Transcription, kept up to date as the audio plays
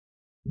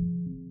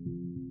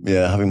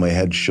Yeah, having my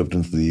head shoved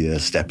into the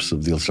steps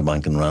of the Ulster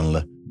Bank in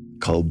Ranelagh,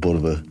 cold butt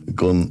of a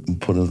gun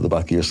put into the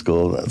back of your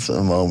skull. That's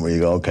a moment where you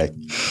go, okay,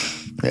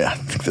 yeah, I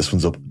think this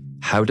one's up.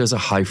 How does a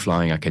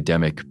high-flying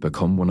academic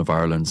become one of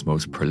Ireland's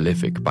most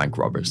prolific bank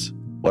robbers?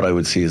 What I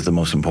would see as the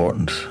most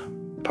important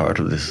part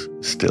of this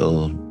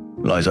still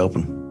lies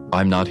open.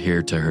 I'm Not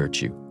Here to Hurt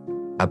You,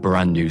 a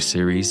brand new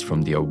series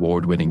from the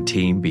award-winning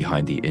team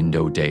behind the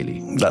Indo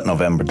Daily. That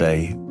November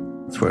day,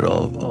 that's where it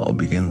all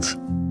begins.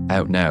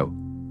 Out now,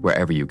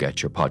 wherever you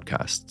get your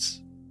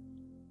podcasts.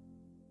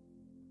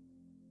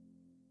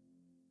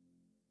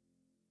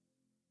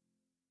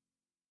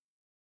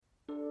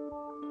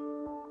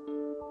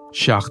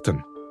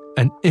 Seachtain,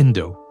 an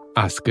Indo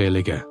as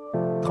Gaeilge.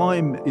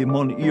 Táim I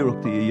mon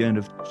iarachtaí a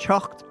dhéanamh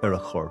teacht ar a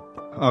chorp,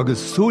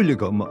 agus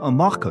súlagam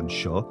amach an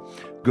seo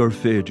gur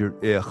féidir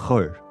é a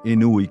chur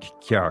in uig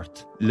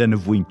ceart lena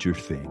bhaintir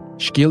féin.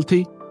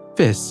 Scialtaí,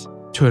 fis,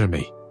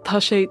 tuirmí. Tá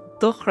sé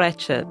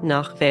dochreite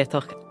nach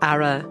bhéadach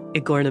ara I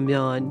gcóna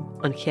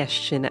meáin an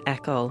cheist sin a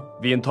eáil.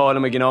 Bhí an tála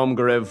me gnám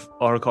go raibh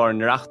orchár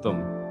na reachtam.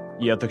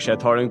 Iadach sé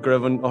táirn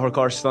gribhan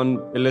orchár stan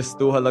I list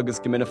dúhal agus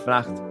gimina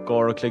frecht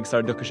gár a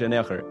cligsar ducha sé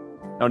nechar.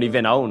 Ná ní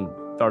bhín ann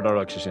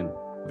dardarach sé sin.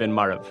 Bhín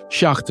marabh.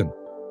 Seachtain.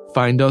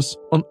 Find us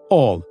on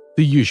all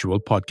the usual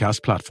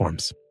podcast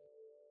platforms.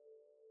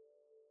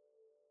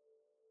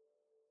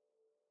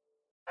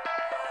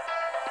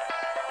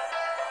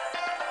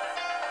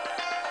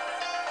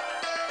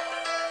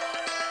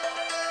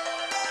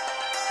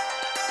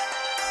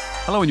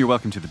 Hello and you're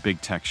welcome to the Big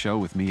Tech Show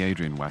with me,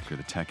 Adrian Weckler,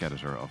 the tech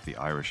editor of the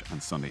Irish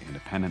and Sunday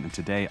Independent. And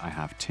today I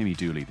have Timmy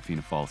Dooley, the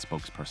Fianna Fáil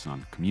spokesperson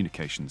on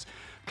communications,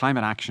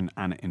 climate action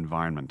and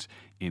environment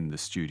in the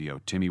studio.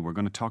 Timmy, we're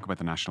going to talk about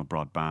the National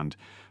Broadband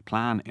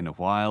Plan in a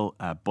while.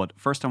 But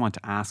first I want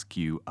to ask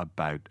you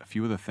about a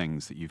few of the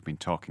things that you've been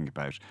talking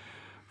about.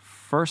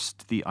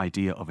 First, the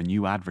idea of a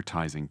new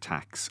advertising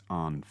tax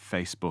on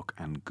Facebook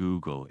and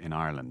Google in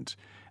Ireland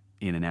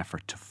in an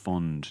effort to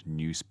fund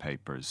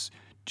newspapers.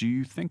 Do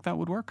you think that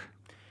would work?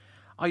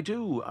 I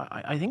do.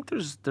 I think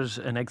there's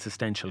an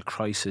existential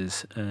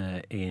crisis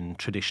in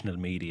traditional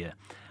media.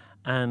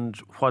 And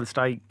whilst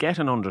I get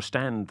and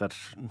understand that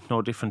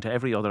no different to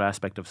every other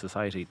aspect of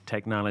society,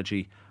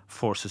 technology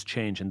forces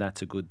change and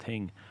that's a good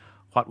thing.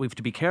 What we have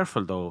to be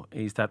careful though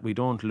is that we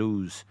don't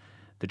lose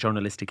the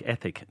journalistic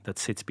ethic that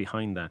sits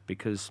behind that,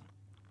 because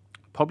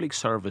public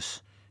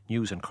service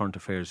news and current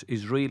affairs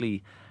is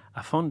really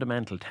a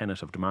fundamental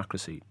tenet of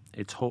democracy.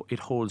 It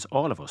holds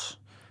all of us,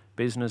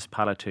 business,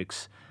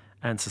 politics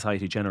and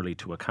society generally,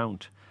 to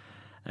account.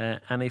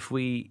 And if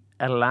we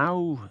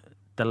allow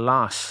the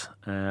loss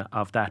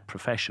of that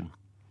profession,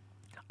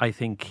 I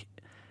think,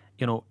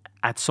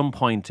 at some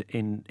point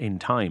in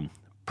time,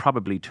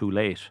 probably too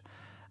late,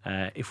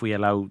 if we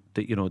allow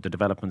the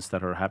developments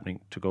that are happening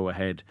to go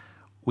ahead,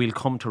 we'll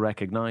come to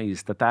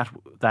recognise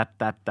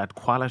that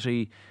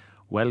quality,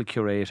 well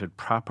curated,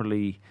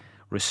 properly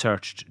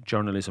researched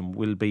journalism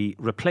will be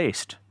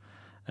replaced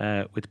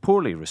with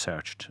poorly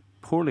researched,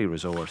 poorly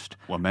resourced,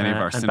 many of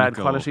our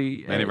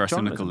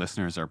cynical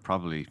listeners are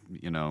probably,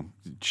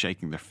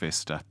 shaking their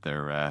fist at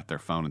their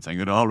phone and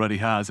saying it already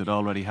has.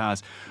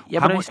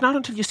 Yeah, but it's not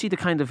until you see the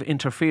kind of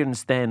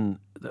interference then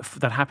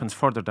that happens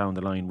further down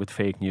the line with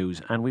fake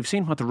news, and we've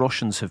seen what the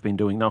Russians have been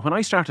doing. Now, when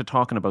I started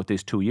talking about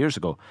this 2 years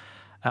ago,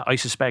 I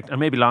suspect,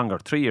 and maybe longer,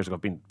 3 years ago,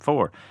 been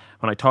 4,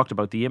 when I talked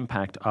about the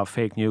impact of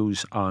fake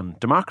news on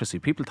democracy,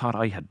 people thought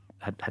I had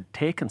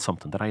taken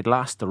something, that I had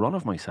lost the run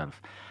of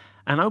myself.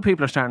 And now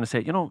people are starting to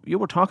say, you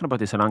were talking about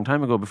this a long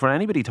time ago before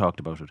anybody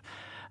talked about it.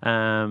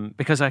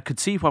 Because I could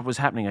see what was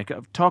happening.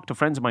 I've talked to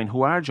friends of mine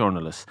who are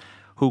journalists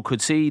who could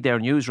see their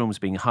newsrooms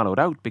being hollowed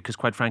out because,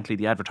 quite frankly,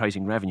 the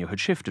advertising revenue had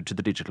shifted to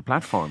the digital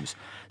platforms.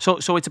 So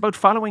it's about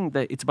following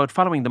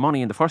the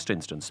money in the first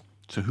instance.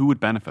 So who would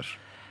benefit?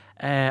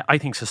 I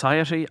think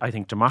society, I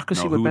think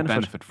democracy would benefit. Who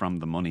would benefit from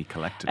the money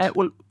collected?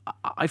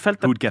 I felt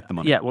that... Who would get the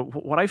money? Yeah, well,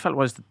 what I felt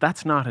was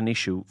that's not an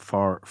issue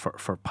for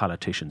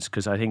politicians,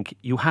 because I think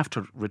you have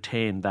to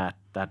retain that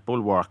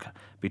bulwark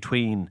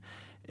between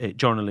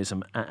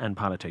journalism and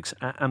politics.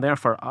 And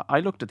therefore, I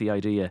looked at the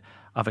idea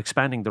of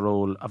expanding the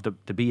role of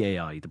the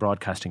BAI, the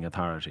Broadcasting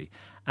Authority,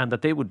 and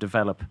that they would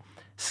develop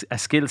a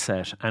skill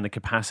set and a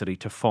capacity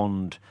to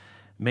fund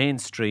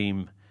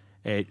mainstream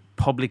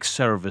public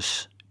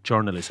service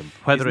journalism,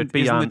 whether it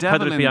be on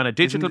a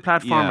digital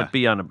platform, it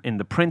be in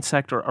the print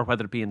sector, or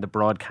whether it be in the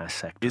broadcast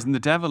sector. Isn't the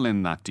devil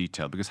in that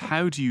detail? Because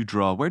where do you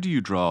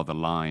draw the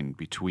line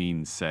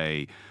between,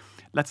 say,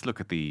 let's look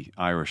at the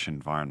Irish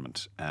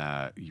environment,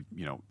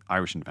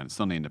 Irish Independent,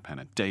 Sunday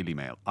Independent, Daily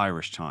Mail,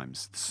 Irish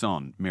Times, The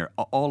Sun, Mirror,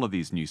 all of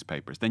these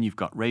newspapers. Then you've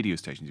got radio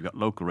stations, you've got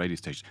local radio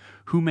stations.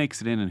 Who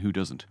makes it in and who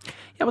doesn't?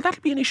 Yeah, well,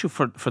 that'll be an issue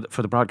for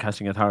the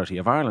Broadcasting Authority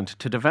of Ireland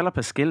to develop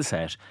a skill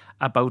set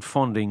about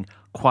funding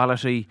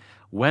quality,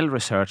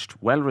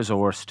 well-researched,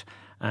 well-resourced,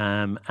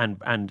 and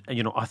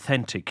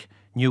authentic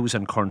news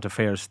and current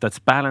affairs that's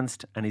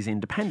balanced and is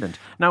independent.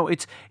 Now,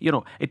 it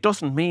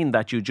doesn't mean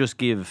that you just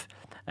give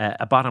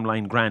a bottom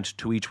line grant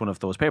to each one of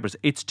those papers.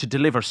 It's to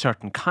deliver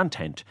certain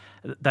content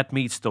that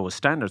meets those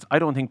standards. I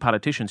don't think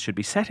politicians should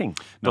be setting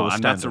those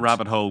standards. That's a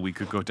rabbit hole we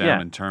could go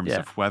down in terms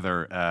of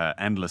whether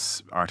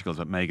endless articles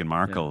about Meghan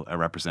Markle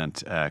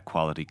represent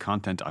quality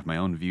content. I have my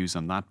own views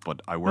on that,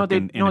 but I work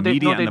in media,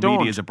 and the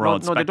media is a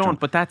broad spectrum. No, they don't,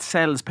 but that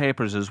sells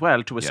papers as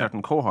well to a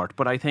certain cohort.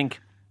 But I think,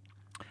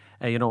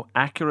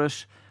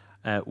 accurate,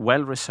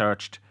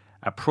 well-researched,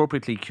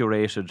 appropriately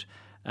curated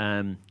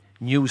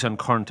news and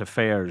current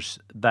affairs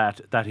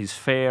that is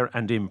fair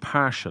and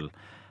impartial,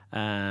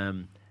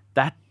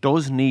 that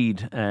does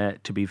need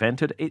to be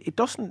vented. It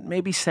doesn't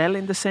maybe sell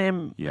in the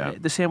same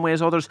way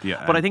as others,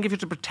 but I think if you're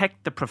to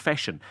protect the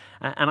profession,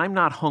 and I'm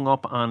not hung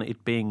up on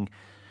it being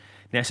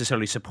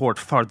necessarily support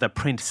for the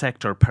print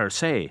sector per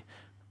se,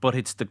 but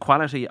it's the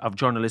quality of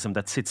journalism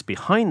that sits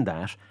behind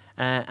that,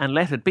 and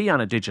let it be on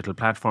a digital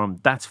platform,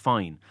 that's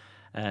fine.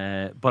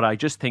 But I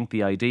just think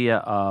the idea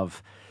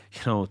of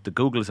the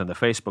Googles and the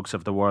Facebooks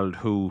of the world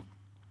who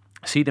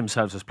see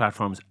themselves as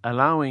platforms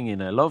allowing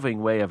in a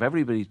loving way of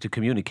everybody to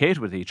communicate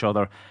with each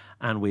other,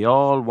 and we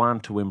all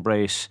want to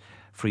embrace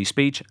free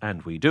speech,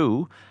 and we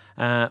do,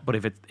 but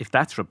if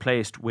that's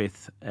replaced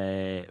with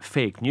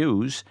fake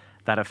news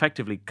that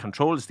effectively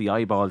controls the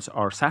eyeballs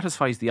or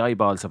satisfies the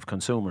eyeballs of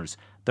consumers,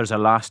 there's a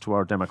loss to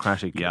our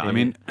democratic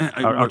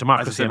our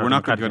democracy. As I said, we're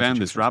not going to go down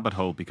this rabbit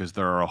hole because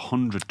there are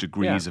 100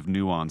 degrees of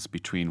nuance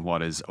between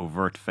what is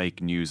overt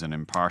fake news and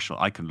impartial.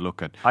 I can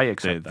look at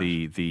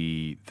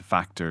the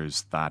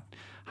factors that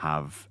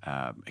have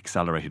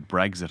accelerated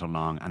Brexit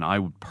along, and I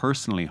would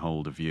personally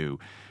hold a view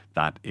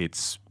that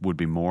it would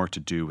be more to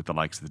do with the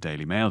likes of the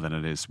Daily Mail than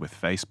it is with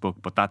Facebook.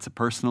 But that's a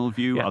personal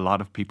view. A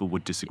lot of people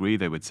would disagree.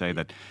 They would say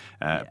that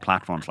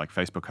platforms like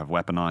Facebook have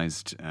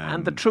weaponized.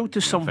 And the truth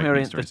is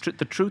somewhere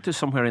the truth is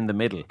somewhere in the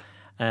middle.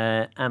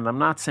 And I'm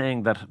not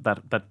saying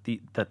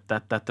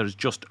that there's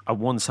just a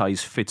one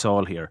size fits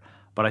all here.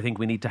 But I think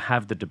we need to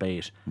have the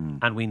debate,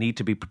 and we need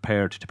to be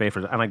prepared to pay for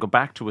it. And I go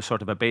back to a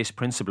sort of a base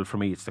principle for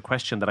me. It's the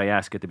question that I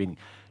ask at the beginning: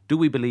 do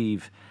we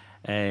believe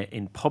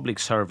in public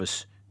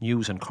service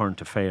news and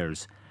current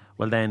affairs?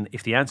 Well, then,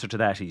 if the answer to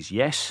that is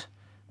yes,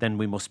 then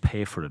we must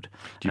pay for it.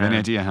 Do you have any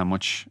idea how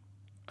much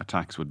a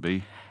tax would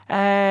be?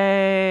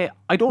 I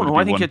don't know.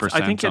 I think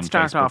it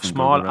starts off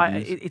small.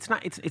 It's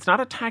not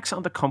a tax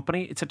on the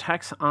company. It's a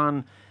tax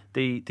on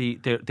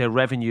their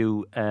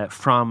revenue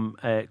from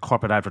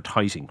corporate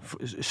advertising.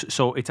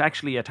 So it's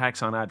actually a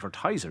tax on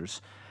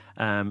advertisers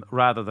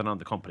rather than on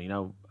the company.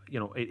 Now,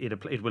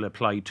 it will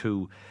apply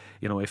to,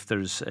 if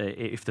there's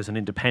an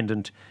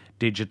independent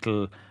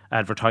digital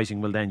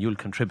advertising, well, then you'll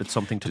contribute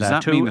something to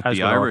that too, as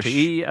will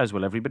RTE, as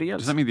will everybody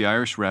else. Does that mean the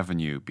Irish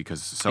revenue,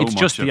 because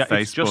much of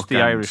Facebook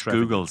and Irish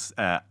Google's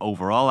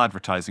overall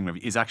advertising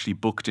revenue is actually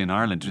booked in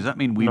Ireland? Does that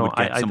mean we would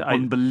get some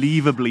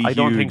unbelievably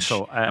huge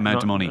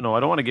amount of money? No, I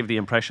don't want to give the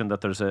impression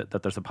that there's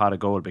a pot of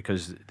gold,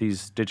 because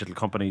these digital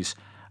companies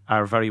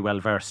are very well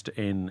versed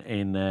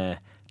in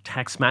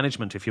tax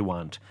management, if you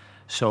want.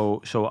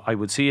 So I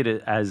would see it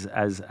as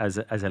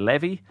a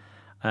levy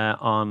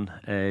on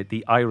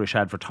the Irish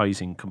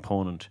advertising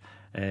component,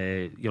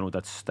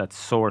 that's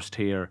sourced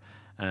here,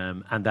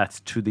 and that's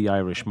to the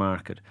Irish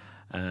market.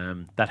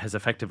 That has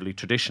effectively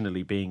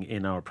traditionally been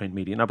in our print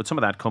media now, but some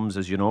of that comes,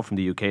 as you know, from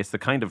the UK. It's the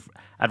kind of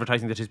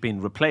advertising that has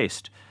been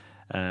replaced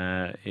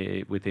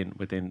within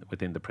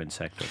the print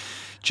sector.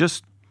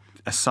 Just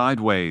a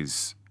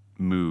sideways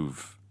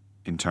move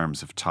in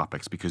terms of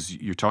topics, because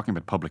you're talking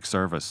about public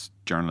service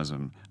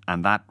journalism,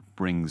 and that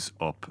brings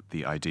up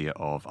the idea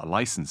of a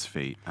licence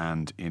fee.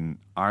 And in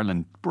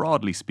Ireland,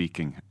 broadly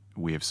speaking,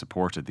 we have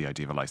supported the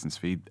idea of a licence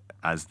fee,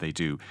 as they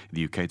do. In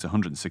the UK, it's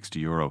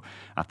 €160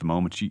 at the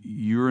moment.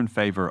 You're in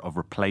favour of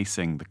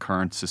replacing the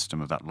current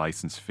system of that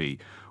licence fee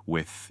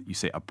with, you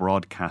say, a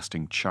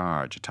broadcasting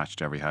charge attached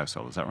to every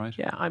household. Is that right?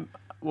 Yeah.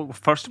 Well,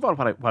 first of all,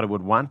 what I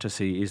would want to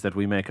see is that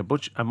we make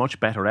a much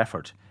better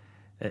effort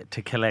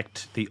to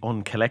collect the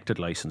uncollected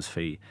licence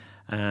fee.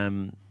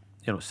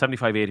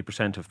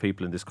 75-80% of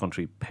people in this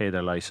country pay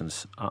their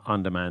licence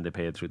on demand. They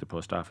pay it through the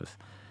post office.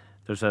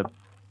 There's a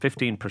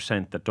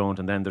 15% that don't,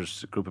 and then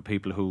there's a group of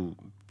people who,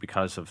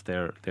 because of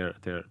their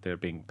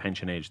being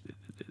pension age,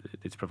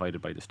 it's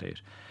provided by the state.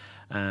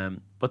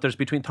 But there's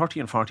between 30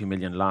 and 40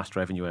 million lost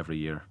revenue every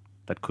year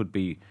that could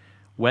be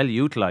well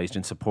utilised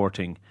in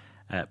supporting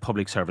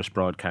public service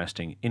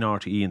broadcasting in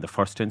RTE in the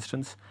first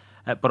instance.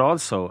 But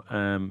also,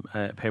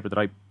 a paper that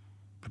I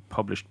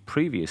published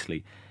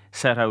previously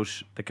set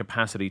out the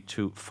capacity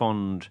to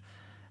fund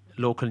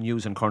local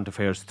news and current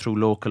affairs through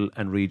local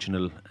and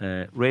regional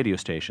radio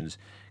stations,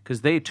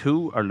 because they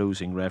too are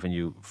losing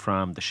revenue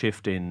from the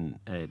shift in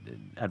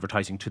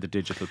advertising to the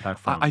digital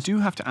platforms. I do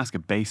have to ask a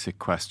basic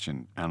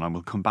question, and I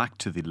will come back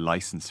to the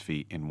licence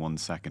fee in 1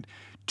 second.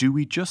 Do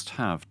we just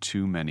have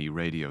too many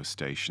radio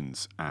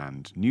stations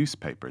and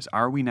newspapers?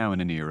 Are we now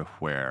in an era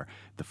where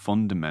the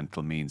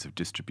fundamental means of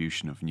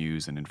distribution of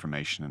news and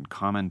information and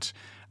comment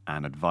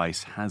and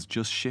advice has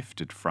just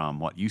shifted from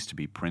what used to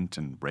be print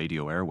and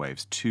radio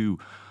airwaves to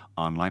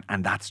online,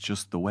 and that's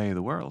just the way of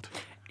the world?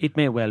 It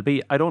may well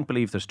be. I don't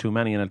believe there's too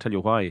many, and I'll tell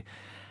you why.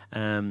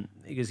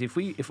 Because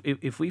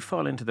if we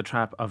fall into the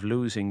trap of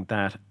losing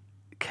that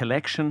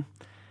collection,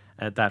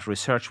 that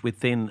research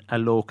within a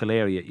local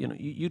area,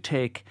 you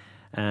take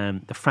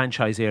the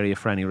franchise area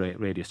for any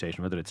radio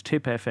station, whether it's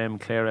Tip FM,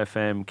 Clare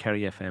FM,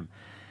 Kerry FM.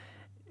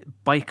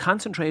 By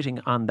concentrating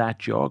on that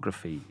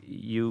geography,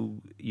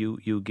 you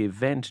give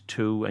vent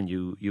to and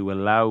you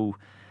allow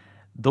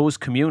those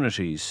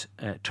communities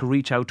to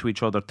reach out to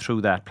each other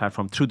through that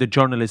platform, through the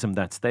journalism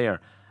that's there.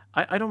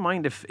 I don't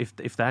mind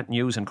if that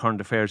news and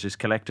current affairs is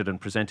collected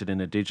and presented in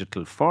a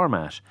digital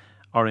format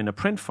or in a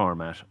print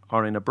format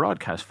or in a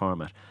broadcast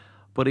format.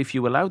 But if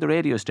you allow the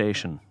radio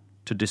station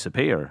to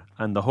disappear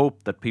and the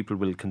hope that people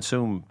will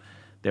consume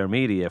their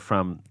media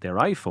from their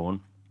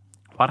iPhone,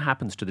 what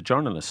happens to the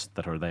journalists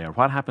that are there?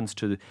 What happens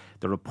to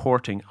the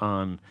reporting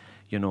on,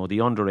 the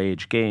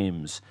underage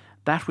games?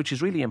 That which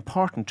is really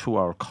important to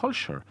our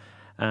culture.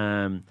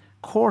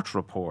 Court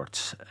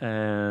reports,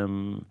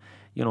 county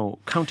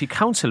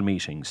council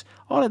meetings,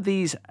 all of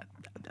these,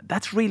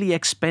 that's really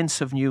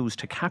expensive news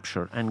to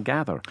capture and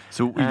gather.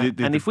 So,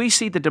 and if we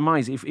see the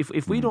demise,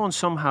 if we don't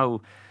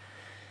somehow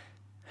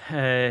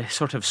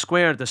sort of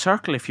square the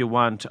circle, if you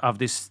want, of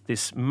this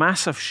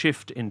massive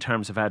shift in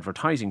terms of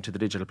advertising to the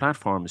digital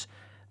platforms,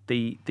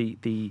 the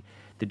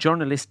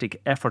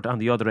journalistic effort on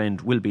the other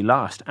end will be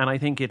lost. And I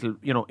think it'll,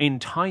 in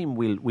time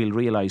we'll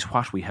realise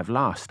what we have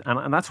lost.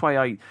 And that's why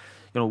I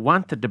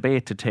want the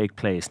debate to take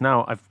place.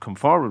 Now, I've come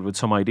forward with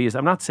some ideas.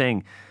 I'm not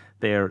saying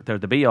they're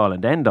the be-all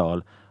and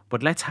end-all,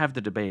 but let's have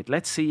the debate.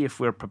 Let's see if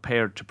we're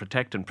prepared to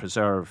protect and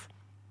preserve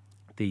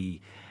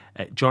the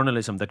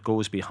journalism that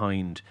goes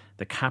behind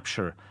the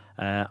capture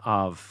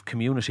of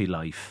community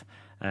life,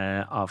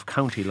 of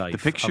county life. The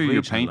picture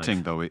you're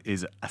painting, though,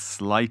 is a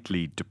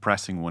slightly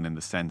depressing one in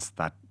the sense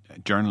that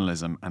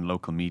journalism and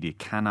local media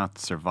cannot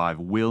survive,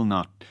 will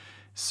not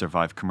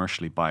survive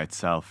commercially by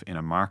itself in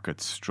a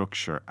market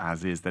structure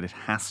as is, that it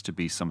has to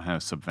be somehow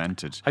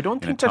subvented. I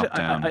don't think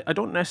that I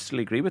don't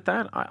necessarily agree with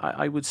that.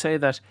 I would say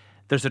that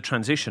there's a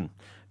transition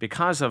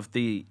because of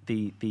the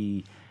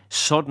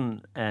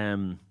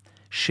sudden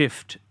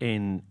shift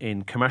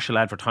in commercial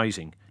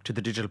advertising to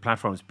the digital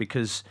platforms,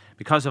 because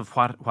of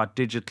what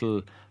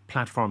digital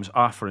platforms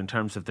offer in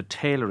terms of the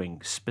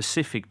tailoring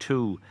specific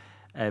to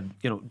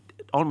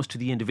almost to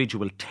the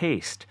individual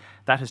taste.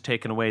 That has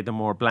taken away the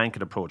more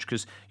blanket approach,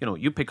 because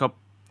you pick up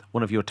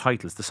one of your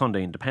titles, the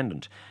Sunday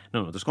Independent.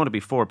 No, there's going to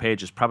be 4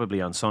 pages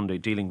probably on Sunday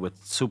dealing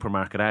with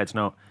supermarket ads.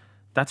 Now,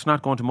 that's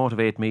not going to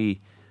motivate me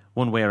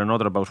one way or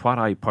another about what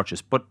I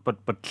purchase, but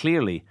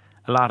clearly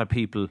a lot of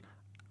people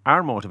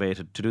are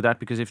motivated to do that,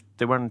 because if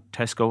they weren't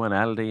Tesco and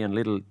Aldi and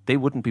Lidl, they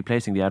wouldn't be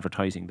placing the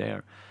advertising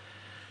there.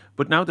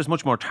 But now there's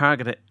much more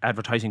targeted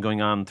advertising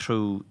going on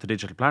through the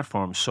digital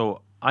platforms,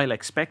 so I'll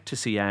expect to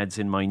see ads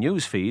in my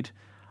news feed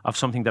of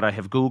something that I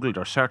have Googled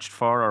or searched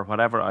for or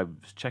whatever. I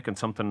was checking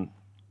something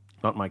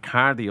about my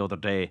car the other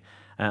day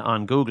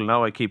on Google.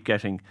 Now I keep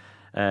getting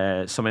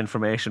some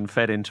information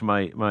fed into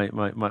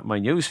my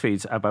news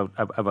feeds about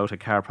a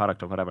car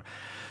product or whatever.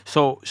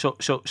 So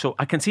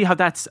I can see how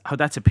that's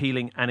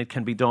appealing, and it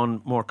can be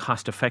done more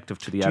cost effective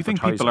to the advertiser. Do you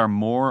think people are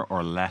more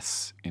or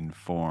less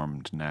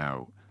informed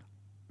now,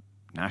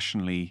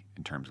 nationally,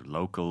 in terms of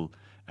local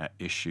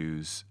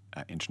issues,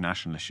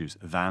 international issues,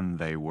 than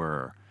they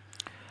were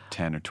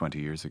 10 or 20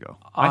 years ago?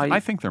 I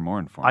think they're more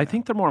informed. I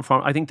think they're more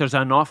informed. I think there's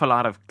an awful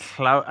lot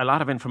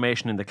of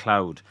information in the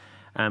cloud,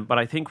 but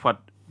I think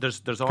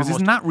there's almost, because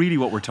isn't that really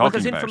what we're talking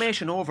there's about? There's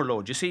information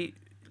overload. You see,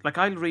 like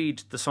I'll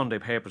read the Sunday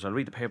papers, I'll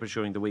read the papers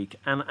during the week,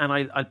 and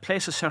I'll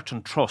place a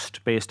certain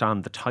trust based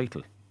on the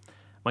title.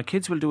 My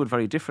kids will do it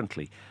very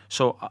differently.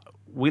 So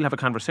we'll have a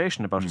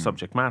conversation about a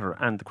subject matter,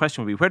 and the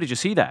question will be, where did you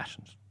see that?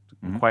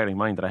 Inquiring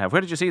mind that I have.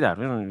 Where did you see that?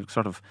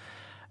 Sort of,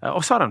 I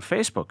saw it on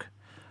Facebook.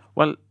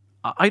 Well,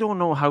 I don't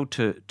know how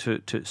to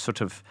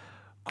sort of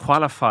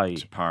qualify,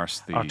 to parse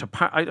the,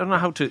 I don't know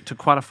how to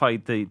qualify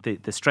the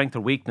strength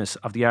or weakness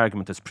of the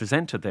argument that's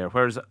presented there.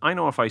 Whereas I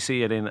know if I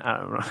see it in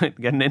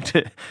getting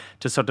into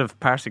sort of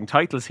parsing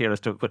titles here as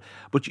to,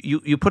 but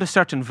you put a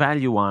certain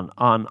value on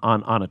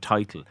a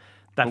title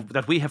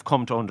that we have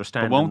come to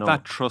understand. But won't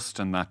that trust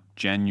and that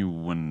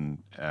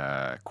genuine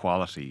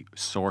quality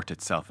sort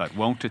itself out?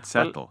 Won't it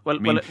settle?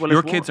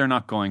 Your kids are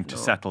not going to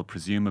settle,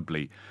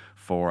 presumably,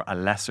 for a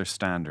lesser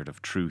standard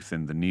of truth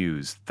in the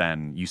news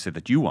than you said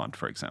that you want,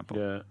 for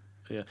example.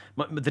 Yeah.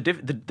 But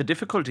the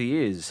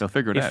difficulty is, they'll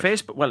figure it out.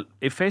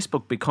 If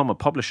Facebook become a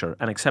publisher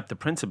and accept the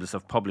principles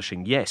of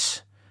publishing,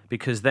 yes,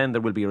 because then there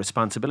will be a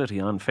responsibility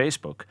on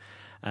Facebook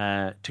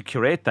to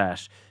curate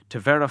that, to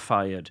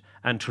verify it,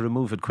 and to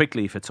remove it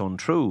quickly if it's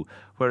untrue.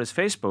 Whereas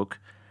Facebook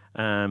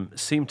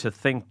seem to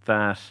think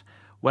that,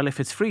 well, if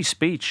it's free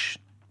speech,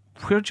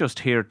 we're just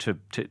here to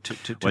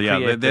well,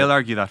 yeah, they'll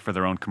argue that for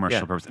their own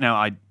commercial purpose.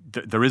 Now,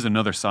 there is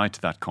another side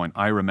to that coin.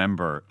 I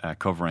remember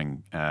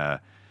covering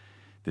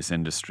this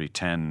industry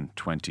 10,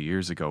 20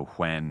 years ago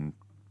when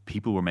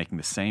people were making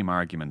the same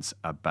arguments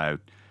about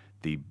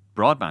the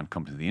broadband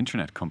companies, the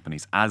internet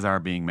companies, as are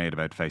being made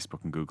about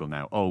Facebook and Google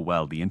now. Oh,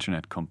 well, the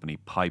internet company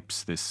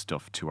pipes this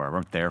stuff to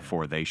our,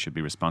 therefore they should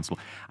be responsible.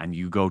 And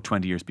you go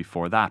 20 years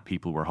before that,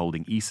 people were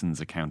holding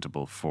Easons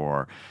accountable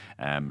for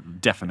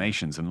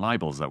defamations and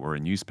libels that were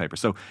in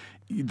newspapers. So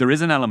there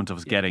is an element of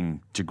us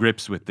getting to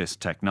grips with this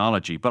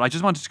technology. But I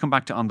just wanted to come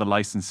back to on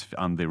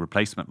the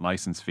replacement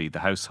license fee, the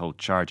household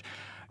charge.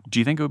 Do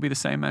you think it would be the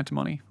same amount of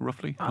money,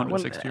 roughly?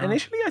 160 euro?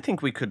 Initially, I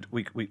think we could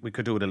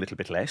do it a little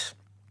bit less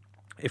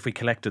if we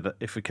collected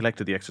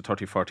the extra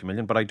 30-40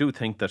 million. But I do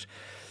think that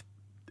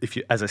if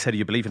you, as I said,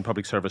 you believe in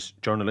public service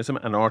journalism,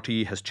 and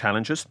RTE has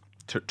challenges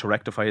to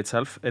rectify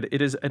itself.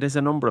 It is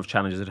a number of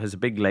challenges. It has a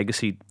big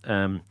legacy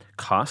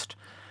cost,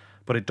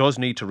 but it does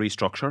need to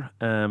restructure.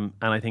 And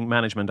I think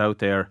management out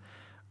there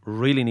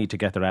really need to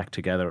get their act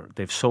together.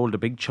 They've sold a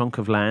big chunk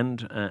of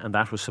land, and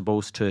that was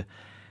supposed to,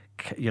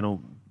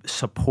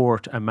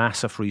 support a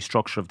massive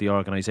restructure of the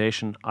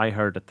organisation. I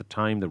heard at the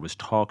time there was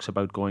talks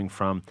about going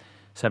from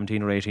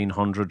 1,700 or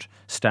 1,800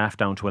 staff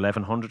down to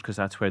 1,100 because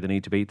that's where they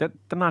need to be. They're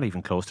not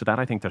even close to that.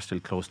 I think they're still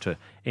close to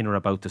in or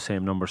about the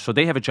same number. So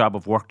they have a job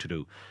of work to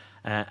do.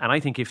 And I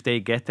think if they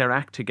get their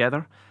act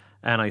together,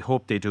 and I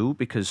hope they do,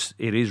 because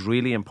it is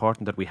really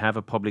important that we have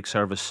a public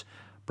service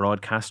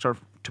broadcaster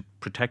to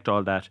protect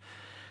all that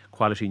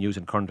quality news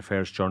and current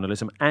affairs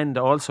journalism, and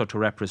also to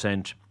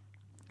represent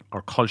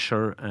our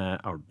culture,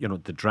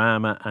 the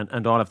drama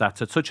and all of that.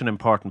 So it's such an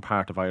important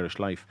part of Irish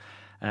life,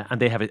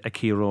 and they have a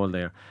key role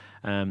there.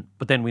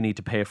 But then we need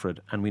to pay for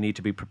it, and we need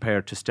to be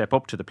prepared to step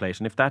up to the plate.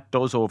 And if that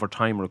does over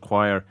time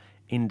require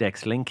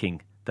index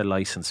linking the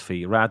licence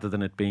fee, rather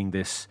than it being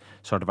this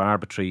sort of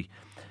arbitrary,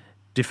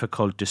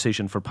 difficult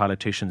decision for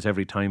politicians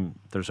every time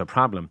there's a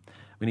problem,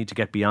 we need to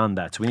get beyond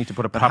that. So we need to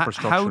put a proper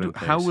structure in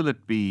place. How will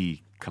it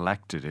be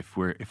collected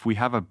if we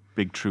have a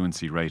big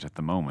truancy rate at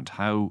the moment?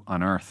 How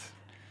on earth?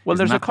 Well,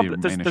 there's a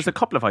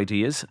couple of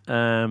ideas,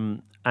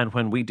 and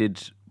when we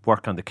did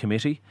work on the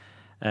committee,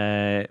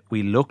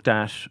 we looked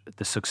at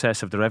the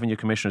success of the revenue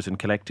commissioners in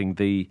collecting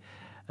the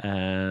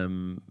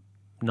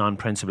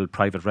non-principal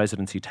private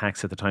residency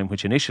tax at the time,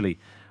 which initially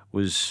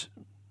was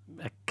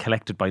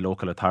collected by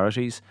local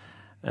authorities,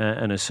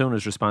 and as soon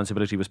as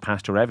responsibility was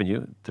passed to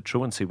revenue, the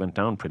truancy went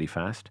down pretty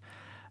fast.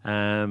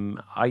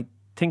 I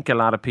think a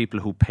lot of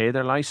people who pay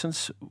their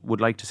licence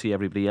would like to see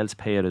everybody else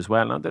pay it as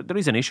well. Now, there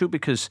is an issue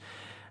because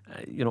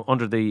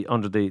under the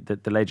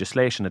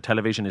legislation, a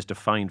television is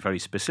defined very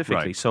specifically.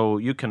 Right. So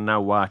you can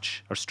now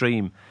watch or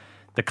stream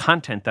the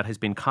content that has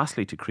been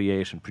costly to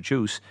create and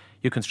produce.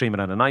 You can stream it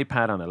on an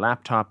iPad, on a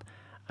laptop,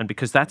 and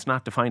because that's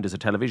not defined as a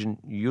television,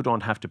 you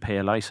don't have to pay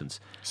a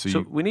license.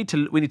 So we need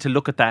to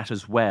look at that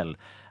as well.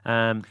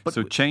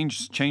 So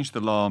change the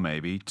law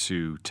maybe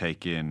to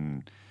take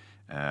in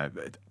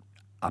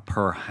a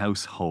per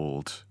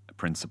household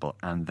principle,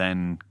 and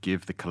then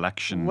give the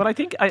collection. Well, I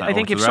think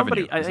if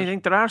somebody, I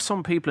think there are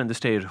some people in the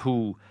state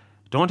who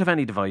don't have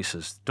any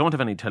devices, don't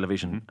have any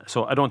television,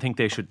 so I don't think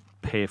they should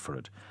pay for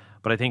it.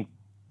 But I think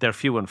they're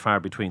few and far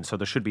between, so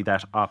there should be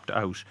that opt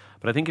out.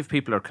 But I think if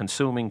people are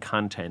consuming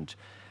content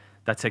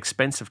that's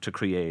expensive to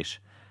create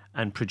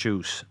and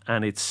produce,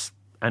 and it's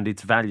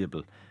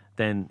valuable,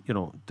 then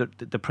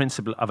the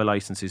principle of a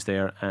license is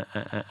there,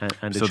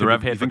 and so it should be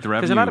paid for.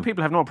 Because a lot of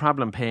people have no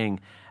problem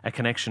paying a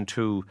connection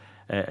to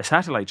a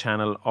satellite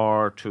channel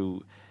or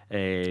to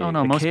a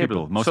most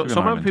cable. People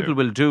some other people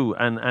will do,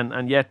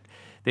 and yet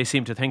they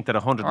seem to think that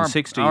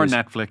 160 or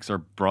Netflix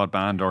or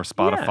broadband or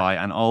Spotify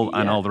and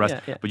all the rest.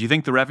 Yeah. But you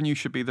think the revenue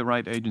should be the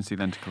right agency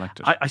then to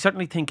collect it? I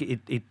certainly think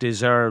it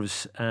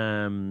deserves.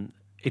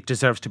 It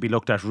deserves to be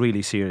looked at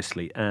really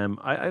seriously.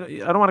 I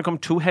don't want to come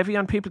too heavy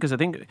on people, because I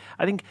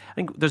think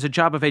there's a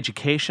job of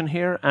education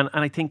here, and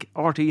I think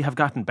RTE have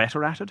gotten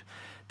better at it.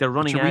 They're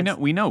running ads.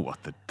 We know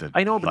what the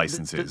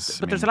license is.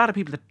 But there's a lot of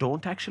people that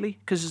don't actually,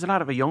 because there's a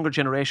lot of a younger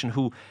generation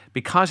who,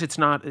 because there's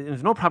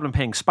no problem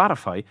paying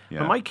Spotify,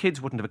 but my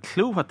kids wouldn't have a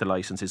clue what the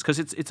license is, because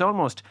it's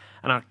almost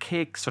an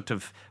archaic sort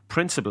of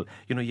principle.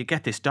 You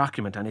get this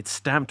document and it's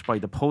stamped by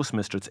the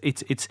postmaster.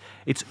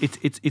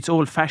 It's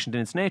old fashioned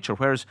in its nature.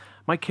 Whereas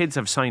my kids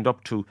have signed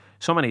up to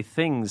so many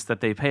things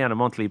that they pay on a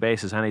monthly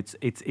basis, and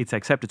it's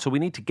accepted. So we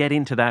need to get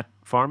into that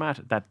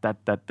format,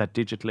 that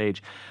digital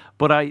age.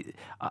 But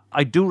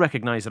I do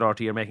recognise that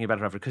RTE are making a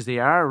better effort, because they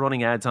are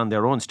running ads on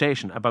their own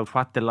station about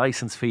what the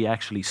licence fee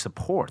actually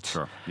supports.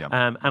 Sure. Yeah.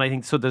 And I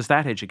think so. There's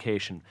that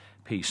education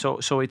piece.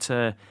 So it's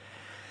a.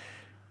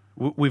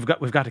 We've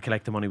got to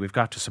collect the money. We've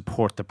got to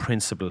support the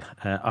principle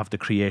of the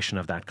creation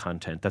of that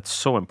content. That's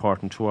so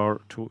important to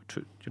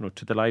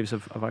the lives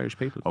of Irish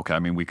people. Okay, I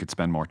mean, we could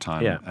spend more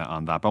time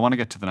on that, but I want to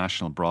get to the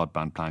National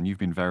Broadband Plan. You've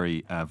been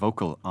very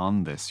vocal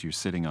on this. You're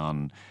sitting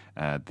on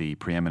the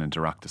preeminent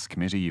Oireachtas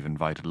committee. You've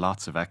invited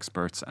lots of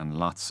experts and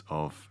lots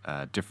of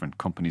different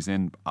companies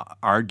in.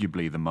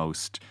 Arguably the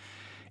most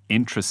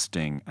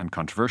interesting and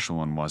controversial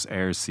one was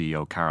Eir's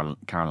CEO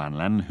Caroline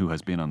Lennon, who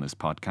has been on this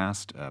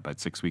podcast about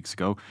 6 weeks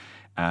ago,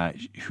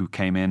 who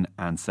came in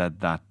and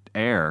said that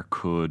Eir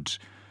could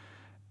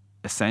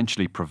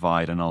essentially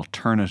provide an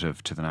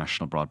alternative to the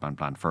National Broadband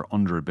Plan for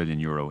under €1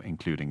 billion,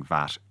 including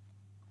VAT.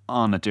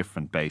 on a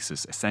different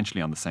basis,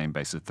 essentially on the same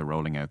basis. They're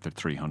rolling out their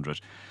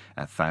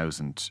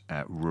 300,000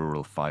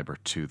 rural fibre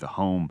to the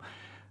home.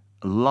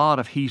 A lot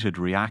of heated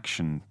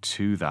reaction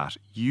to that.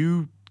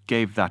 You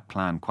gave that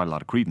plan quite a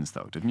lot of credence,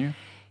 though, didn't you?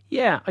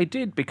 Yeah, I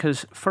did,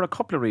 because for a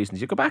couple of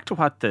reasons. You go back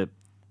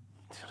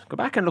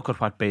and look at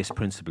what base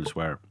principles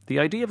were. The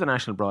idea of the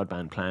National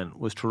Broadband Plan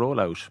was to roll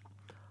out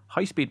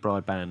high-speed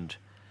broadband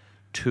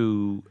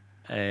to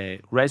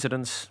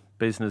residents,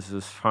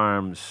 businesses,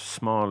 farms,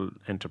 small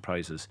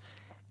enterprises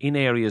in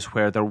areas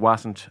where there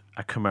wasn't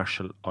a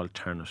commercial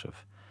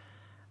alternative.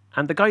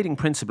 And the guiding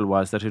principle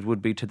was that it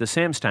would be to the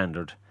same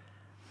standard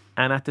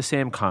and at the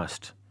same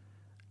cost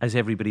as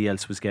everybody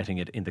else was getting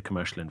it in the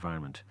commercial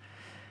environment.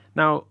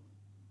 Now,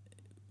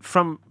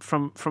 from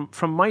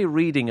my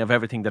reading of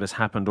everything that has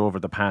happened over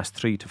the past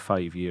 3 to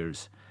 5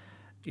 years,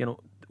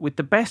 with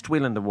the best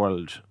will in the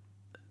world,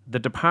 the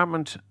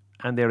department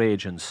and their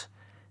agents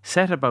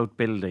set about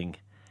building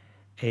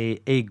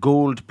a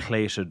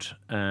gold-plated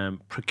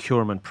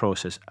procurement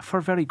process for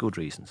very good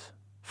reasons.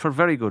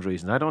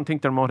 I don't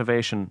think their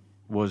motivation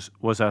was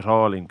at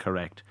all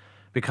incorrect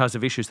because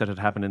of issues that had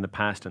happened in the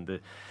past and the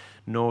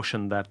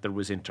notion that there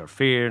was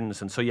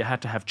interference, and so you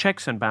had to have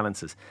checks and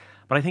balances.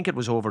 But I think it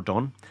was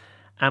overdone.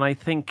 And I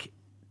think,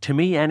 to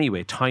me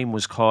anyway, time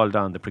was called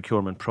on the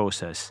procurement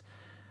process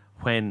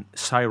when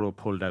Ciro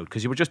pulled out,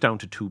 because you were just down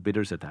to 2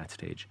 bidders at that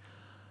stage.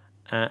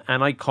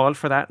 And I called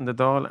for that in the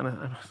Dáil, and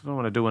I don't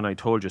want to do an I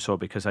told you so,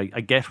 because I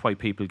get why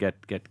people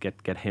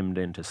get hemmed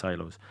into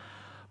silos.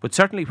 But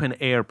certainly when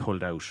Eir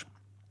pulled out,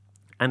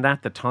 and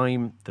at the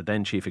time the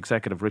then Chief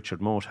Executive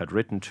Richard Moate had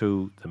written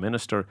to the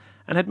Minister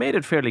and had made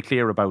it fairly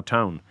clear about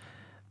town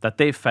that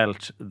they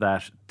felt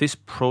that this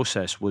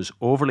process was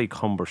overly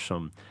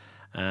cumbersome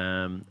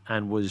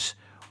and was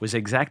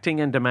exacting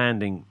and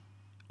demanding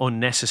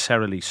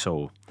unnecessarily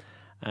so.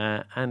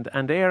 And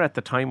Eir at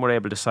the time were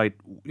able to cite,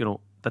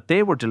 that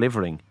they were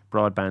delivering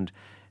broadband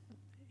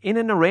in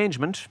an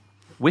arrangement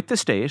with the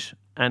state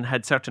and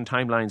had certain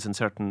timelines and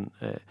certain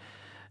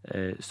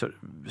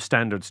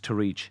standards to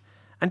reach,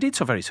 and did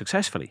so very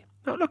successfully.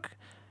 Now, look,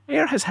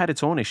 Eir has had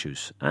its own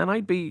issues, and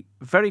I'd be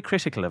very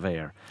critical of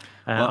Eir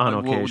on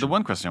occasion. Well, the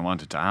one question I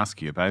wanted to ask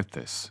you about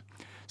this,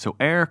 so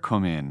Eir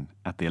come in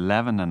at the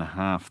 11th and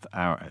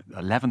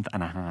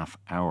a half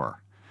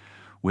hour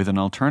with an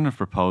alternative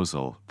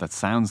proposal that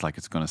sounds like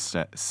it's going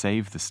to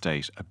save the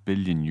state €1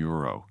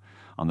 billion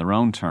on their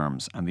own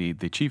terms, and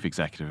the Chief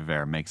Executive of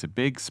Eir makes a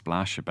big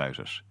splash about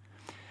it.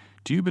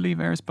 Do you believe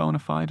Eir is bona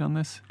fide on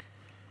this?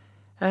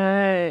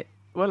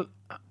 Well,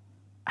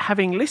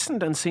 having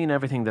listened and seen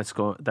everything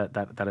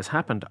that has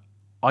happened,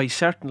 I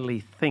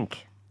certainly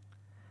think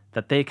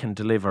that they can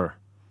deliver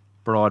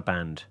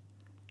broadband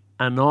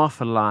an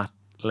awful lot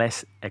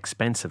less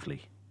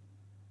expensively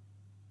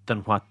than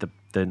what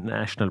the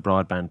National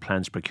Broadband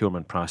Plan's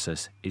procurement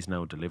process is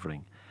now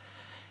delivering.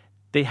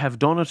 They have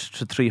done it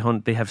to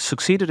 300. They have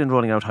succeeded in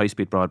rolling out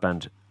high-speed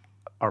broadband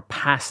or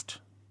past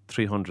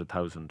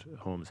 300,000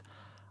 homes.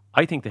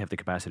 I think they have the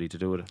capacity to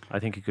do it. I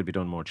think it could be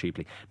done more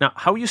cheaply. Now,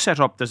 how you set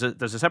up, there's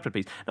a separate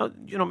piece. Now,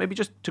 maybe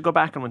just to go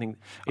back on one thing.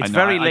 It's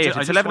very late.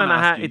 It's 11 and a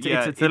half. It's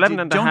 11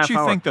 and a half hours. Don't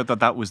you think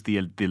that was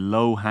the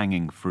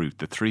low-hanging fruit,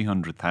 the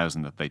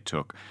 300,000 that they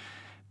took?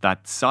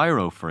 That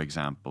Ciro, for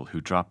example, who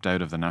dropped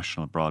out of the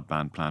National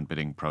Broadband Plan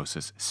bidding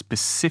process,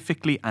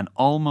 specifically and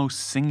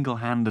almost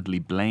single-handedly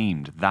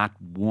blamed that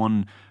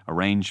one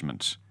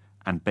arrangement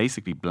and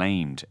basically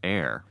blamed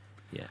Eir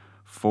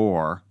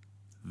for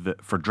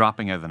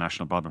dropping out of the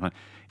National Broadband Plan.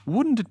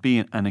 Wouldn't it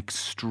be an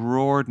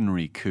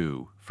extraordinary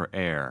coup for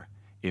Eir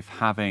if,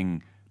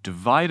 having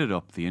divided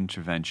up the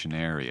intervention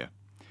area,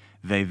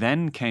 they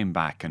then came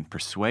back and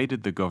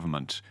persuaded the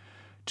government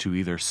to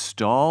either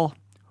stall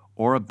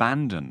or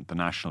abandon the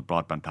National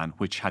Broadband Plan,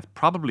 which had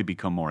probably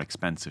become more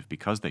expensive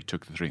because they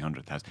took the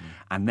 300,000,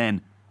 and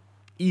then,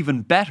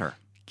 even better,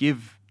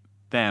 give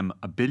them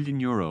 €1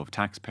 billion of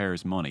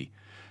taxpayers' money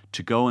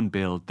to go and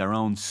build their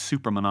own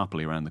super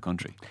monopoly around the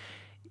country?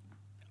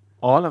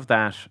 All of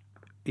that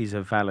is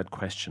a valid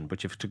question,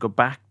 but you have to go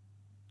back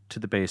to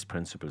the base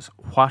principles.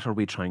 What are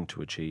we trying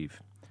to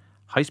achieve?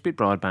 High-speed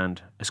broadband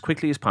as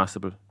quickly as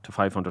possible to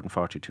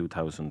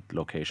 542,000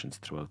 locations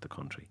throughout the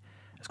country.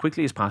 As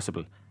quickly as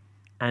possible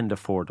and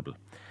affordable.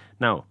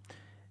 Now,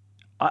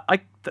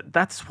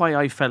 that's why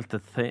I felt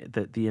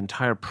that the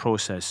entire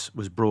process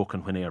was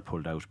broken when Eir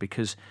pulled out,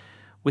 because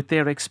with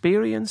their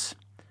experience,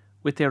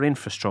 with their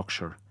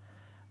infrastructure,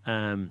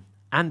 and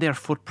their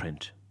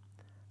footprint,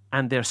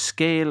 and their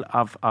scale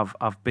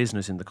of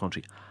business in the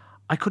country,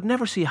 I could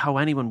never see how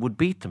anyone would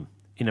beat them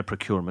in a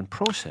procurement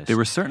process. They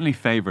were certainly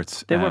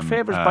favourites. They were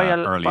favourites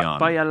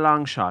by a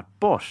long shot.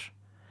 But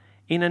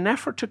in an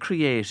effort to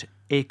create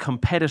a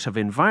competitive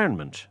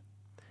environment,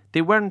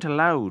 they weren't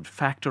allowed to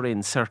factor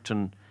in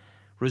certain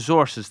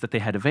resources that they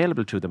had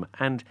available to them.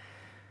 And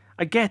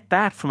I get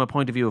that from a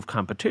point of view of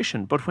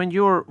competition. But when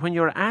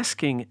you're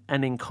asking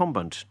an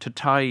incumbent to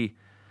tie,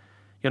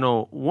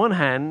 one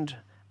hand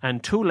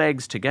and two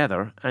legs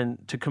together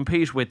and to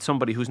compete with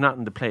somebody who's not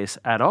in the place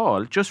at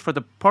all, just for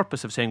the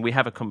purpose of saying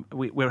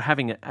we're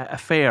having a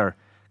fair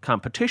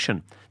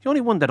competition. The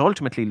only one that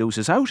ultimately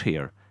loses out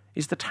here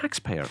is the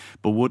taxpayer.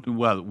 But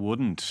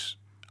wouldn't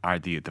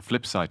the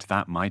flip side to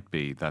that might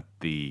be that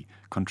the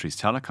country's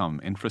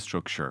telecom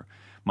infrastructure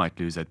might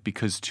lose it,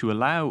 because to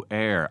allow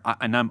Eir,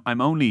 and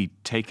I'm only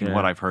taking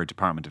what I've heard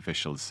department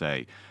officials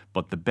say,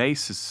 but the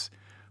basis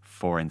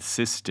for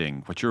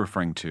insisting what you're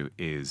referring to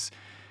is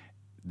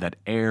that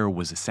Eir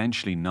was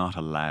essentially not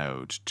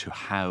allowed to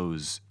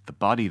house the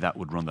body that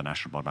would run the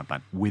National Broadband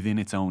Plan within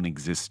its own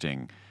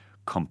existing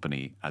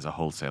company as a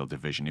wholesale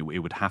division. It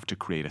would have to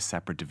create a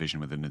separate division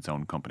within its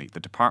own company. The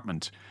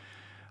department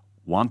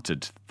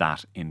wanted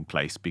that in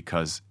place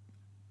because,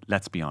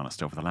 let's be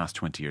honest, over the last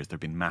 20 years there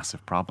have been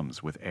massive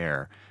problems with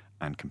Eir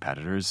and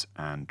competitors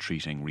and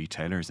treating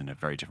retailers in a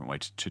very different way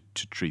to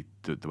treat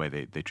the way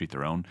they treat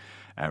their own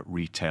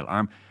retail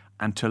arm.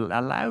 And to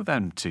allow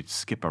them to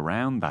skip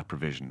around that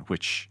provision,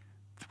 which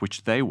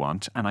they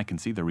want, and I can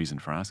see the reason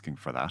for asking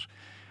for that,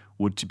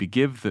 would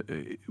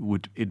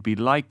it be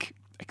like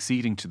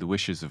acceding to the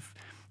wishes of,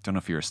 I don't know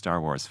if you're a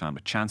Star Wars fan,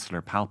 but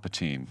Chancellor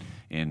Palpatine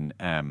in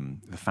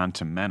The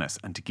Phantom Menace,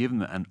 and to give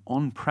them an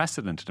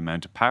unprecedented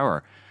amount of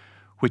power,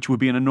 which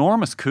would be an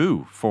enormous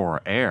coup for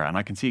Eir. And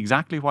I can see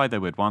exactly why they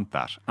would want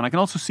that. And I can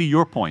also see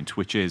your point,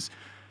 which is,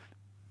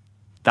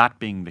 that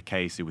being the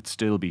case, it would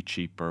still be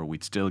cheaper.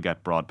 We'd still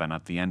get broadband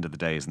at the end of the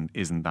day.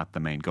 Isn't that the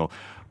main goal?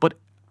 But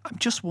I'm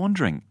just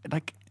wondering,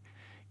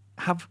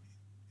 have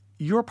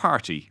your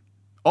party,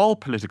 all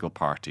political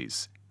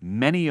parties,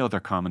 many other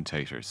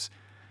commentators,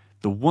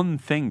 the one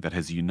thing that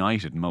has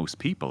united most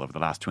people over the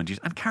last 20 years,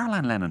 and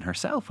Caroline Lennon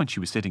herself, when she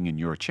was sitting in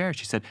your chair,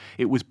 she said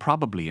it was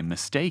probably a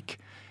mistake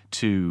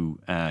to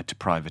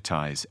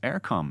privatise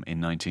Eircom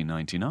in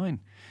 1999.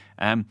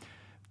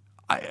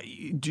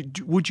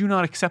 Would you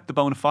not accept the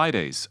bona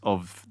fides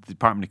of the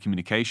Department of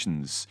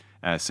Communications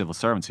civil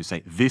servants who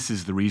say this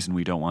is the reason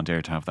we don't want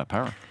Eir to have that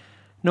power?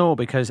 No,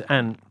 because,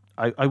 and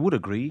I would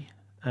agree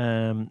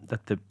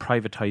that the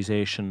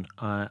privatisation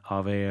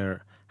of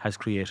Eir has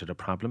created a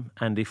problem.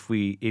 And if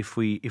we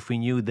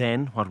knew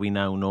then what we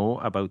now know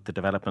about the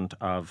development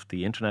of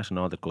the internet and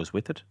all that goes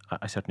with it,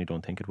 I certainly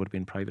don't think it would have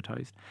been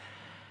privatised.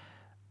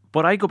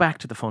 But I go back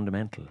to the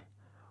fundamental.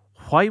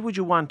 Why would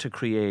you want to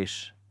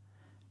create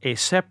a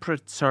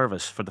separate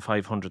service for the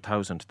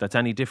 500,000 that's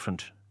any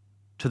different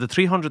to the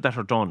 300 that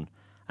are done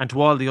and to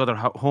all the other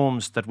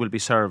homes that will be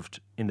served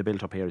in the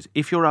built-up areas?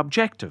 If your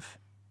objective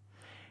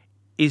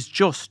is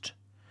just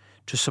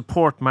to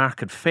support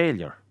market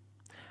failure,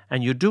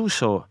 and you do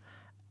so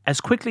as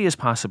quickly as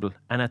possible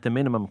and at the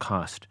minimum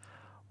cost,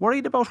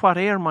 worried about what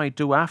Eir might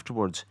do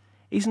afterwards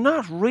is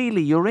not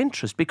really your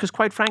interest, because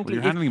quite frankly...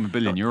 Well, you're handing them €1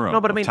 billion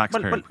of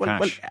taxpayer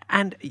cash.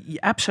 And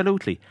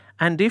absolutely.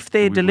 And if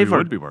they deliver... We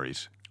would be worried.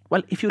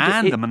 Well, if you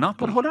the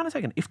monopoly. But hold on a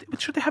second.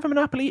 Should they have a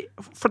monopoly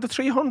for the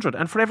 300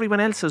 and for everyone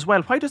else as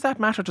well? Why does that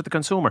matter to the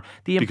consumer?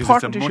 Because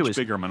important it's a issue much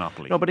bigger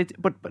monopoly. No, but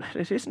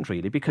it isn't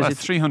really, because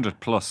it's 300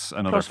 plus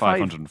another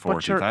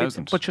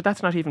 540,000. But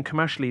that's not even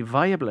commercially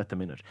viable at the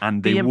minute.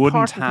 And they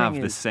wouldn't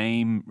have the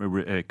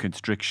same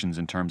constrictions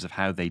in terms of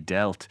how they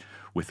dealt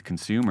with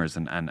consumers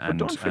and don't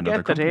other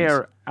forget companies. that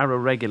Eir are a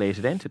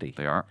regulated entity.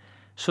 They are.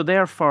 So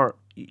therefore,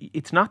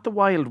 it's not the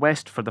Wild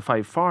West for the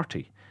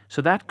 540.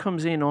 So that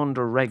comes in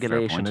under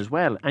regulation as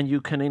well. And you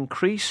can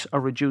increase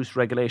or reduce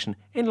regulation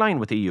in line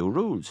with EU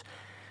rules.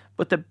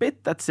 But the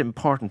bit that's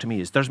important to me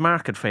is there's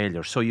market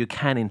failure, so you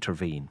can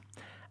intervene.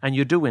 And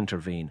you do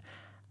intervene.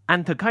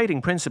 And the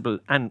guiding principle,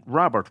 and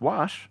Robert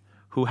Watt,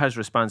 who has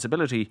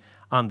responsibility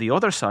on the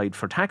other side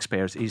for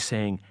taxpayers, is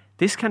saying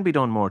this can be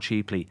done more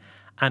cheaply.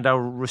 And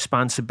our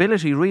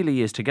responsibility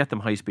really is to get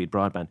them high-speed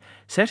broadband.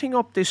 Setting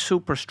up this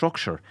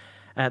superstructure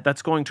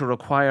that's going to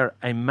require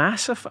a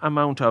massive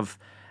amount of,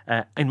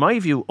 in my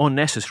view,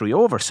 unnecessary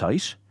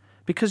oversight,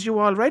 because you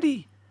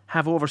already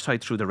have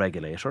oversight through the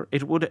regulator.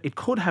 It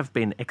could have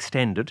been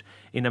extended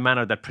in a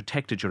manner that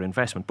protected your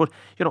investment. But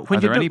when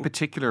are there any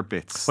particular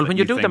bits? Well, when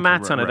you do the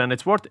maths on it, and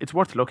it's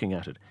worth looking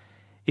at it.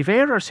 If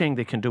Eir are saying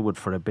they can do it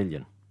for $1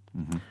 billion,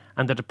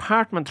 and the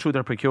department through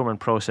their procurement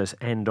process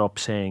end up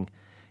saying,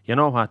 you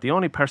know what, the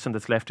only person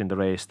that's left in the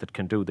race that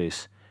can do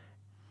this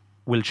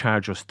will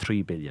charge us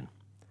 $3 billion.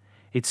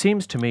 It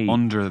seems to me...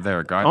 Under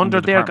their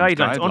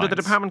guidelines. Under the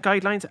department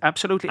guidelines,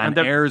 absolutely. And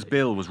Eir's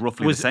bill was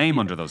roughly the same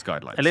under those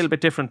guidelines. A little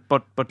bit different,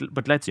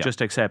 but let's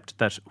just accept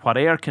that what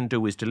Eir can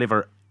do is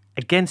deliver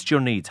against your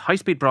needs,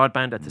 high-speed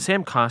broadband at the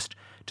same cost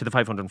to the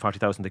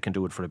 540,000, they can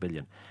do it for $1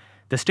 billion.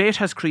 The state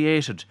has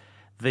created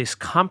this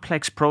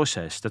complex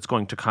process that's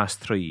going to cost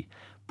 $3 billion,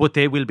 but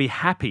they will be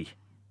happy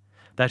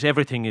that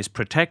everything is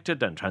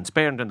protected and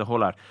transparent and the whole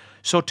lot.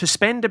 So to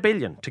spend $1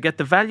 billion, to get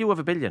the value of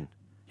 $1 billion,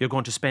 you're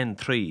going to spend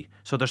 $3 billion.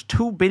 So there's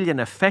 $2 billion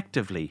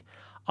effectively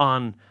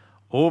on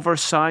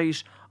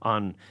oversight,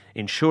 on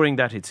ensuring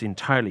that it's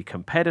entirely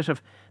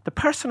competitive. The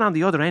person on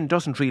the other end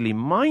doesn't really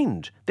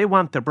mind. They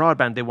want the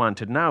broadband, they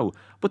want it now.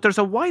 But there's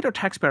a wider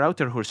taxpayer out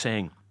there who are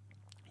saying,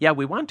 yeah,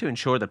 we want to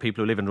ensure that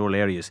people who live in rural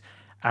areas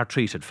are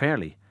treated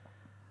fairly.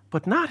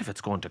 but not if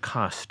it's going to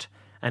cost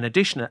an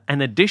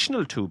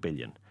additional 2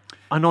 billion,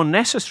 an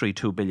unnecessary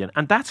 2 billion.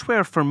 And that's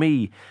where, for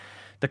me,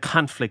 the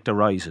conflict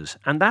arises.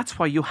 And that's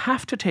why you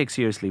have to take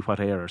seriously what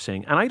AIR are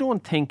saying. And I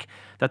don't think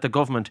that the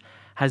government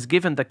has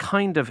given the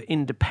kind of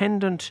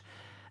independent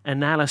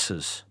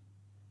analysis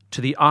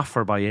to the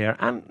offer by AIR.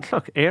 And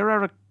look, AIR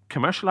are a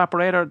commercial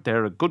operator.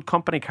 They're a good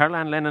company.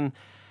 Caroline Lennon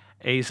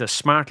is a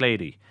smart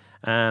lady.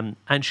 And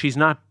she's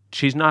not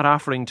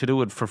offering to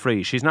do it for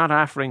free. She's not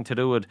offering to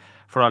do it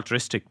for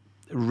altruistic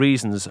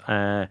reasons.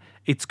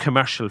 It's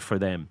commercial for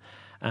them.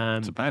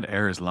 It's about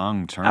AIR's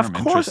long-term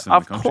interest in the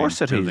country. Of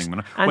course it is.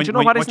 And you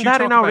know what? Isn't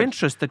that in our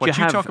interest that you have...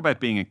 What you talk about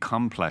being a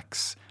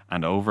complex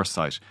and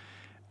oversight,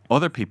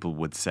 other people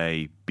would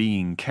say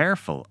being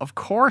careful. Of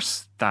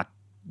course that,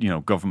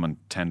 government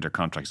tender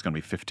contract is going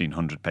to be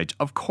 1,500 pages.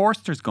 Of course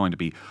there's going to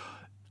be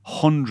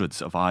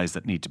hundreds of I's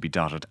that need to be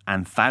dotted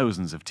and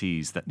thousands of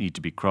T's that need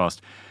to be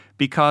crossed,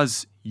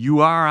 because you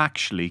are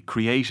actually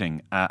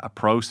creating a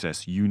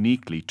process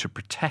uniquely to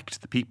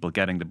protect the people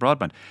getting the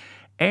broadband.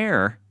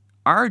 AIR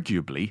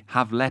arguably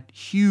have let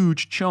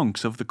huge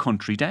chunks of the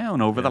country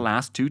down over the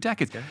last 2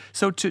 decades. Yeah.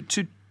 So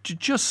to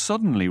just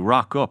suddenly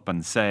rock up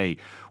and say,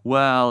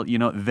 well,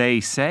 they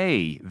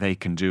say they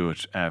can do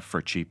it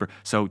for cheaper.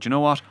 So do you know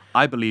what?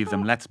 I believe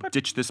them. Let's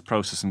ditch this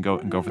process and go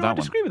for that one. I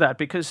disagree with that,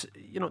 because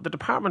the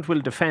department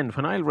will defend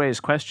when I'll raise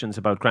questions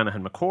about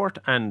Granahan McCourt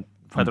and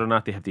whether or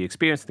not they have the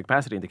experience, the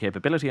capacity and the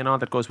capability and all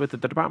that goes with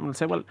it. The department will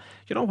say, well,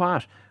 you know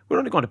what? We're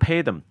only going to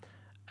pay them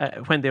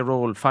when they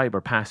roll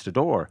fibre past the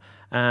door.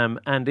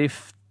 And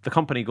if the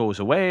company goes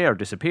away or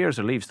disappears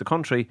or leaves the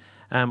country,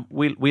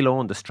 we'll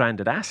own the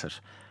stranded asset.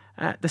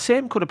 The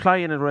same could apply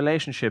in a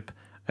relationship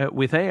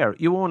with AIR.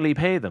 You only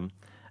pay them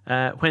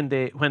when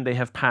they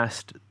have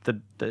passed the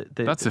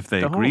That's if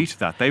they agree to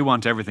that. They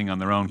want everything on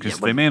their own, because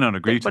they may not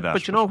agree to that.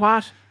 But you know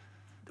what?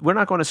 We're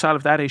not going to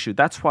solve that issue.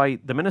 That's why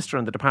the Minister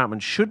and the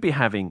Department should be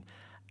having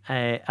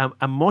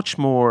a much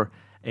more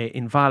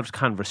involved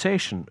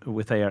conversation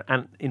with AIR.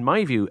 And in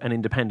my view, an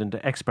independent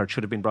expert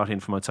should have been brought in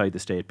from outside the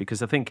state,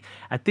 because I think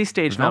at this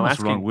stage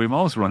we've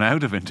almost run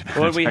out of independent experts.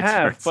 Well, we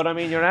have, but I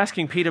mean, you're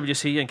asking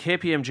PwC and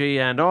KPMG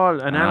and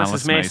all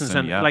analysis masons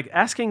and like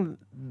asking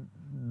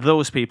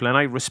those people, and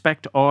I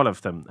respect all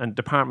of them and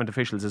department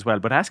officials as well,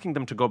 but asking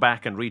them to go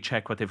back and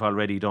recheck what they've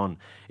already done,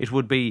 it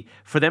would be,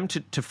 for them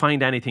to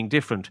find anything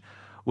different,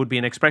 would be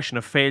an expression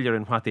of failure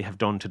in what they have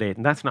done to date,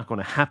 and that's not going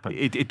to happen.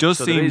 It does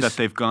seem that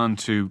they've gone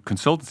to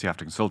consultancy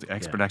after consultancy,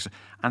 expert,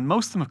 and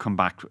most of them have come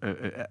back,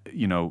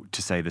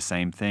 to say the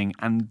same thing,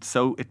 and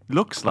so it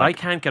looks like... I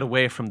can't get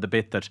away from the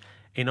bit that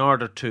in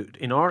order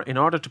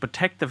to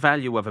protect the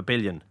value of $1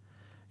 billion,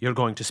 you're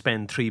going to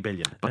spend $3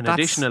 billion, an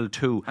additional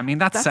 2. I mean,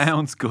 that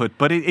sounds good,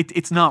 but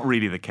it's not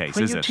really the case,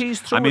 is it?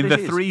 I mean, the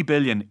 $3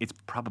 billion, it's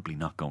probably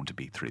not going to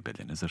be $3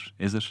 billion, is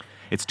it?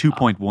 It's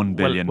 $2.1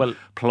 billion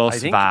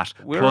plus VAT,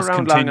 plus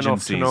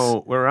contingencies.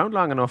 We're around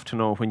long enough to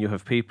know when you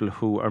have people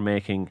who are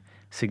making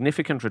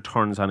significant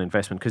returns on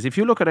investment. Because if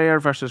you look at AIR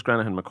versus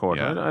Granahan McCourt,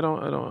 I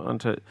don't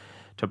want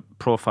to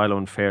profile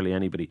unfairly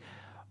anybody,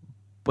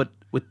 but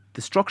with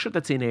the structure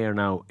that's in AIR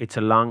now, it's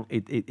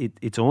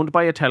owned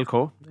by a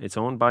telco. It's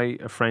owned by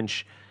a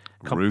French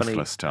company.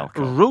 Ruthless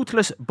telco.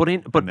 Ruthless, but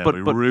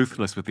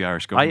ruthless with the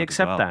Irish government.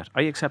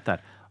 I accept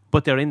that.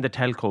 But they're in the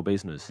telco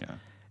business. Yeah.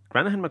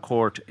 Granahan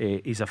McCourt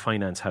is a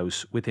finance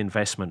house with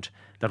investment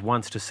that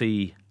wants to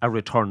see a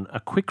return,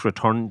 a quick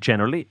return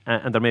generally,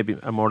 and there may be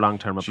a more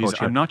long-term approach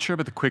here. I'm not sure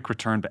about the quick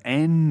return, but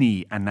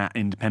any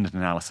independent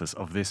analysis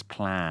of this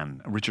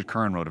plan. Richard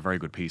Curran wrote a very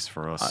good piece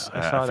for us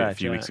a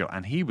few weeks ago,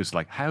 and he was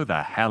like, how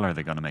the hell are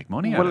they going to make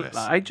money out of this?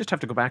 I just have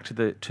to go back to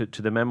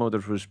the memo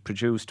that was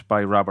produced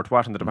by Robert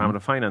Watt in the Department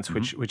of Finance,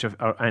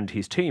 and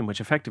his team, which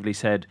effectively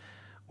said,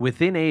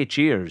 within 8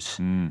 years,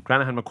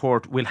 Granahan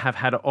McCourt will have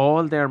had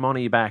all their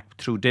money back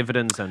through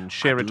dividends and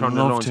share return loans.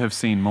 I'd love to have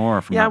seen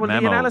more from that memo,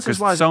 the analysis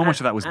was, so much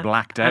of that was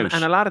blacked out.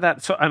 And a lot of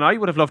that, and I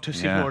would have loved to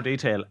see more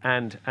detail.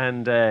 And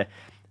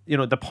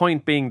the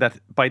point being that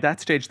by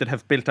that stage they'd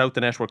have built out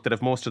the network, that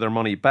have most of their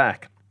money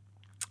back,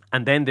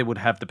 and then they would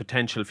have the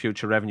potential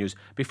future revenues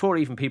before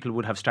even people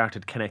would have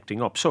started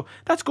connecting up. So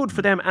that's good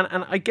for them.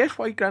 And I get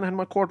why Granahan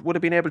McCourt would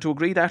have been able to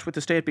agree that with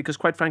the state, because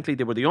quite frankly,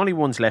 they were the only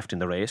ones left in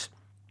the race.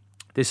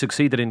 They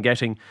succeeded in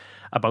getting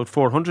about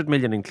 400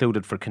 million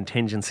included for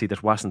contingency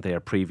that wasn't there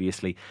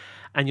previously.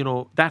 And,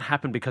 that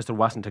happened because there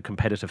wasn't a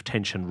competitive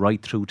tension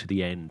right through to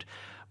the end.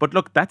 But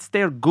look, that's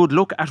their good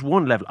look at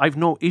one level. I've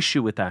no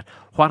issue with that.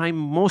 What I'm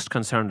most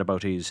concerned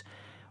about is,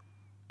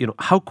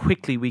 how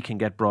quickly we can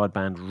get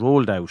broadband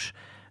rolled out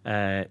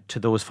to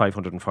those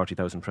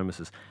 540,000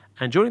 premises.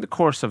 And during the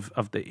course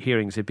of the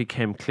hearings, it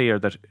became clear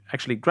that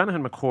actually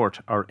Granahan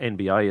McCourt, or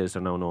NBI as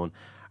they're now known,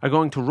 are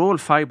going to roll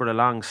fibre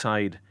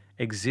alongside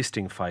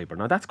existing fibre.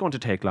 Now that's going to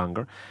take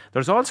longer.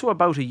 There's also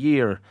about a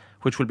year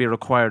which will be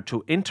required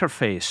to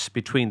interface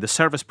between the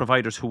service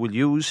providers who will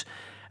use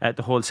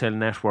the wholesale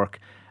network.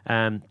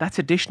 That's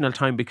additional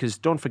time, because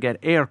don't forget,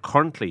 AIR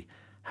currently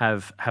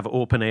have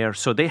open AIR,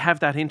 so they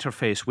have that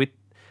interface with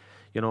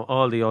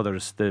all the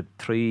others, the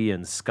Three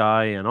and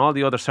Sky and all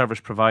the other service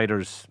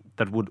providers,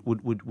 that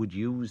would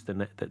use the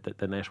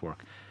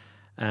network.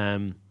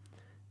 Grantham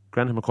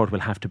McCourt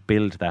will have to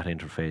build that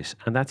interface,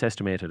 and that's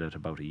estimated at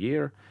about a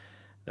year.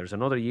 There's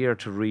another year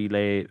to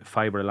relay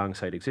fibre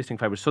alongside existing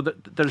fibre. So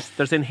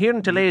there's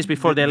inherent delays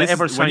before they'll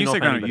ever sign up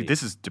anybody.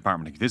 This is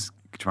Department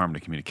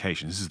of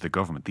Communication. This is the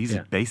government. These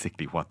are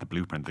basically what the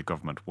blueprint the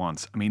government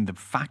wants. I mean, the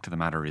fact of the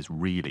matter is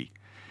really,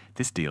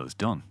 this deal is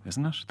done,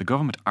 isn't it? The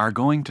government are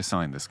going to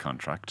sign this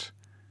contract.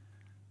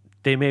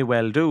 They may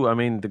well do. I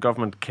mean, the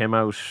government came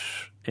out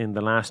in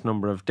the last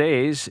number of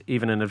days,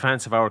 even in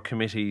advance of our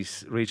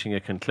committees reaching a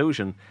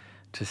conclusion,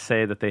 to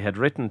say that they had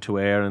written to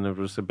AIR, and there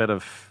was a bit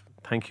of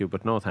thank you,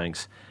 but no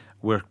thanks.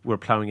 We're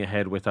ploughing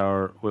ahead with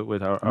our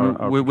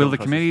Will the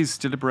committee's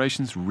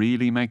deliberations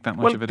really make that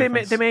much of a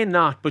difference? They may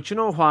not, but you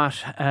know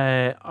what?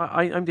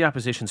 I'm the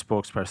opposition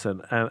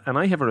spokesperson, and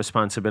I have a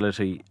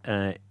responsibility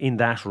in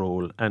that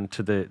role and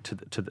to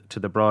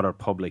the broader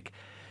public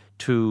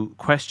to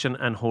question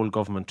and hold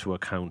government to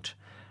account.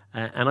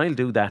 And I'll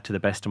do that to the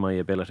best of my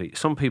ability.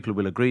 Some people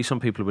will agree, some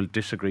people will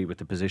disagree with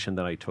the position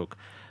that I took.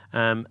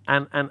 And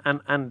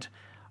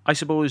I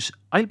suppose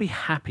I'll be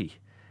happy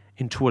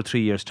in 2 or 3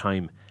 years'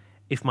 time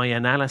if my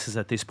analysis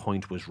at this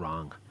point was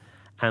wrong,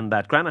 and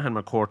that Granahan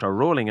McCourt are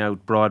rolling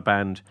out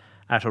broadband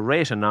at a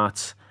rate of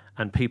knots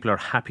and people are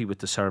happy with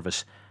the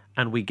service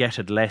and we get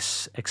it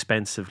less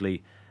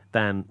expensively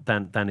than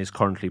is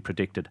currently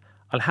predicted.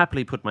 I'll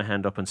happily put my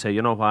hand up and say,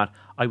 you know what,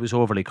 I was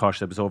overly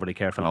cautious, I was overly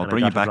careful. I'll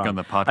bring you back on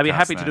the podcast. I'd be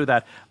happy to do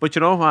that. But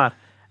you know what,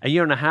 a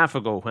year and a half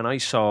ago when I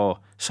saw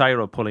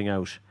Cyro pulling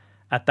out,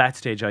 at that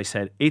stage I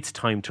said, it's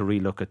time to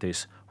relook at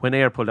this. When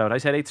AIR pulled out, I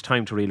said, it's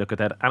time to relook at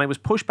that. And I was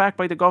pushed back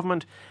by the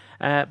government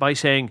by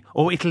saying,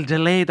 oh, it'll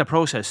delay the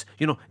process.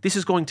 You know, this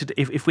is going to,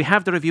 if we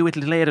have the review,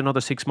 it'll delay it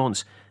another 6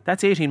 months.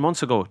 That's 18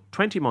 months ago,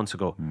 20 months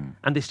ago.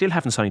 And they still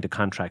haven't signed a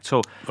contract.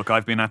 So, look,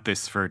 I've been at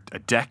this for a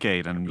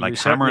decade and like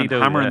hammering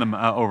them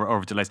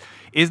over delays.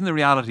 Isn't the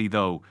reality,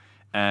 though,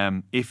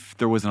 if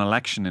there was an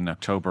election in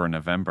October or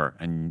November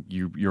and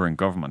you're in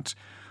government,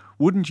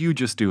 wouldn't you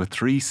just do a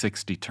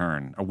 360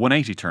 turn, a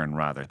 180 turn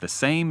rather, the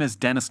same as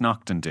Denis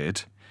Naughton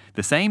did,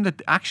 the same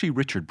that actually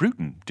Richard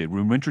Bruton did?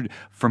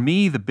 For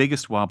me, the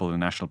biggest wobble in the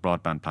National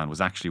Broadband Plan was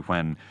actually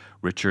when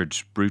Richard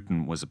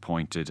Bruton was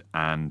appointed,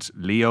 and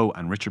Leo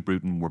and Richard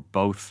Bruton were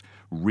both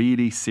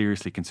really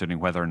seriously considering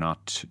whether or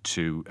not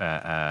to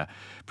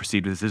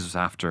proceed with this. This was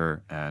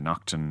after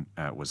Naughton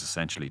was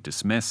essentially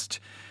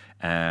dismissed.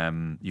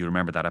 You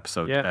remember that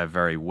episode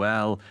very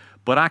well.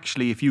 But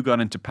actually, if you got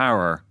into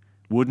power,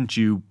 wouldn't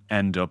you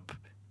end up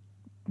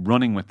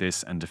running with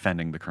this and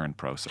defending the current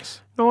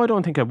process? No, I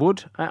don't think I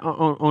would,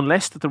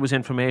 unless that there was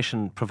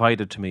information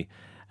provided to me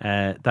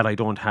that I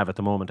don't have at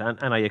the moment.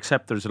 And I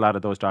accept there's a lot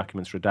of those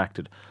documents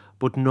redacted.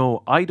 But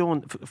no, I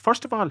don't.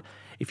 First of all,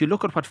 if you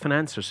look at what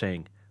finance are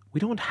saying, we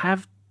don't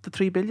have the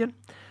 3 billion.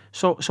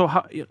 So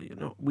how,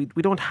 we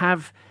don't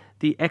have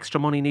the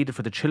extra money needed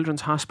for the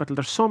Children's Hospital.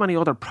 There's so many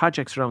other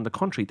projects around the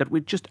country that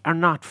we just are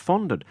not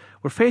funded.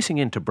 We're facing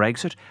into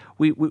Brexit.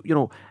 We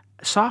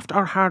soft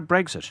or hard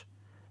Brexit,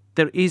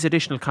 there is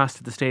additional costs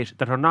to the state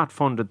that are not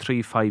funded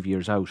 3-5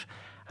 years out.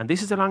 And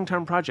this is a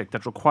long-term project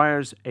that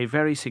requires a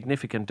very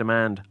significant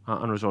demand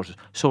on resources.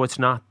 So it's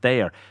not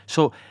there.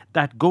 So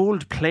that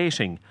gold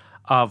plating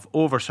of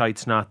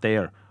oversight's not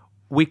there.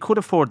 We could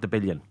afford the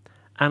billion.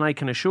 And I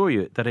can assure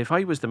you that if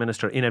I was the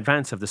minister in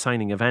advance of the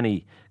signing of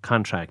any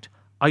contract,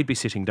 I'd be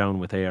sitting down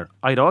with AIR.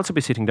 I'd also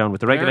be sitting down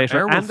with the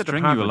regulator and the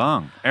department. AIR will string you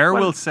along. AIR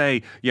will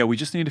say, yeah, we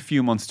just need a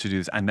few months to do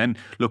this. And then,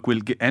 look, we'll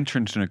enter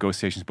into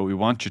negotiations, but we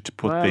want you to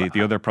put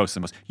the other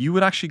process. You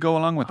would actually go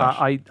along with that?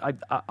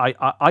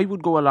 I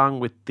would go along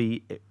with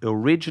the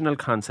original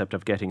concept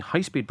of getting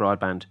high-speed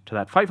broadband to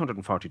that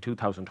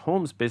 542,000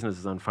 homes,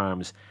 businesses and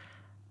farms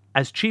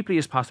as cheaply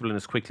as possible and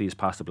as quickly as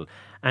possible.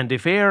 And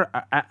if AIR,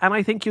 and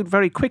I think you'd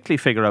very quickly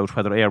figure out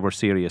whether AIR were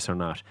serious or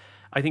not.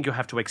 I think you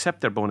have to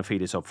accept their bona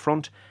fides up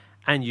front,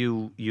 and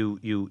you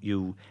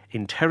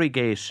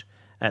interrogate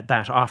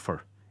that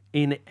offer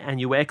and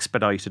you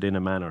expedite it in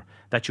a manner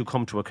that you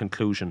come to a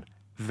conclusion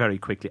very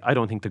quickly. I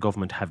don't think the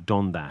government have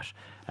done that.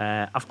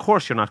 Of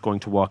course, you're not going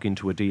to walk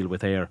into a deal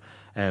with AIR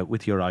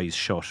with your eyes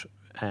shut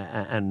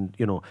and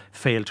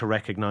fail to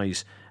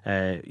recognise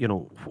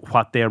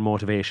what their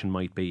motivation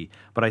might be.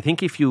 But I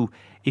think if you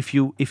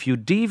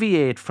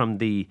deviate from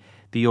the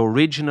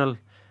original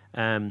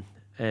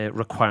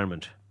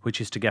requirement,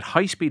 which is to get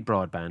high-speed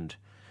broadband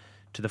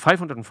to the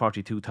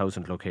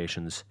 542,000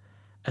 locations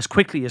as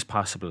quickly as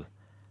possible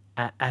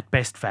at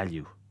best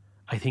value,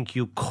 I think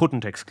you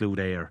couldn't exclude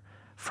AIR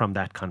from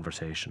that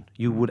conversation.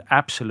 You would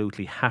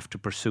absolutely have to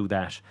pursue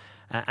that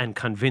and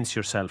convince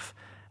yourself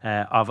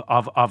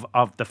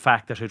of the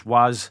fact that it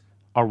was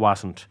or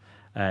wasn't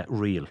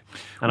real.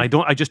 And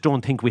I just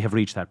don't think we have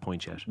reached that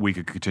point yet. We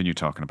could continue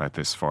talking about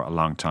this for a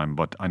long time,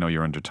 but I know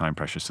you're under time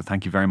pressure, so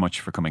thank you very much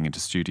for coming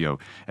into studio.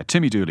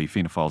 Timmy Dooley,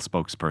 Fianna Fáil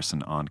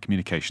spokesperson on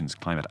communications,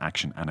 climate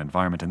action and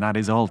environment, and that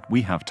is all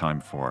we have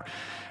time for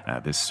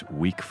this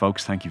week,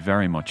 folks. Thank you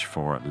very much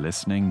for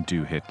listening.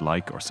 Do hit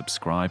like or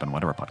subscribe on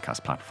whatever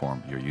podcast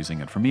platform you're using,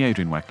 and from me,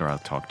 Adrian Weckler, I'll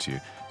talk to you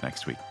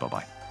next week.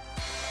 Bye-bye.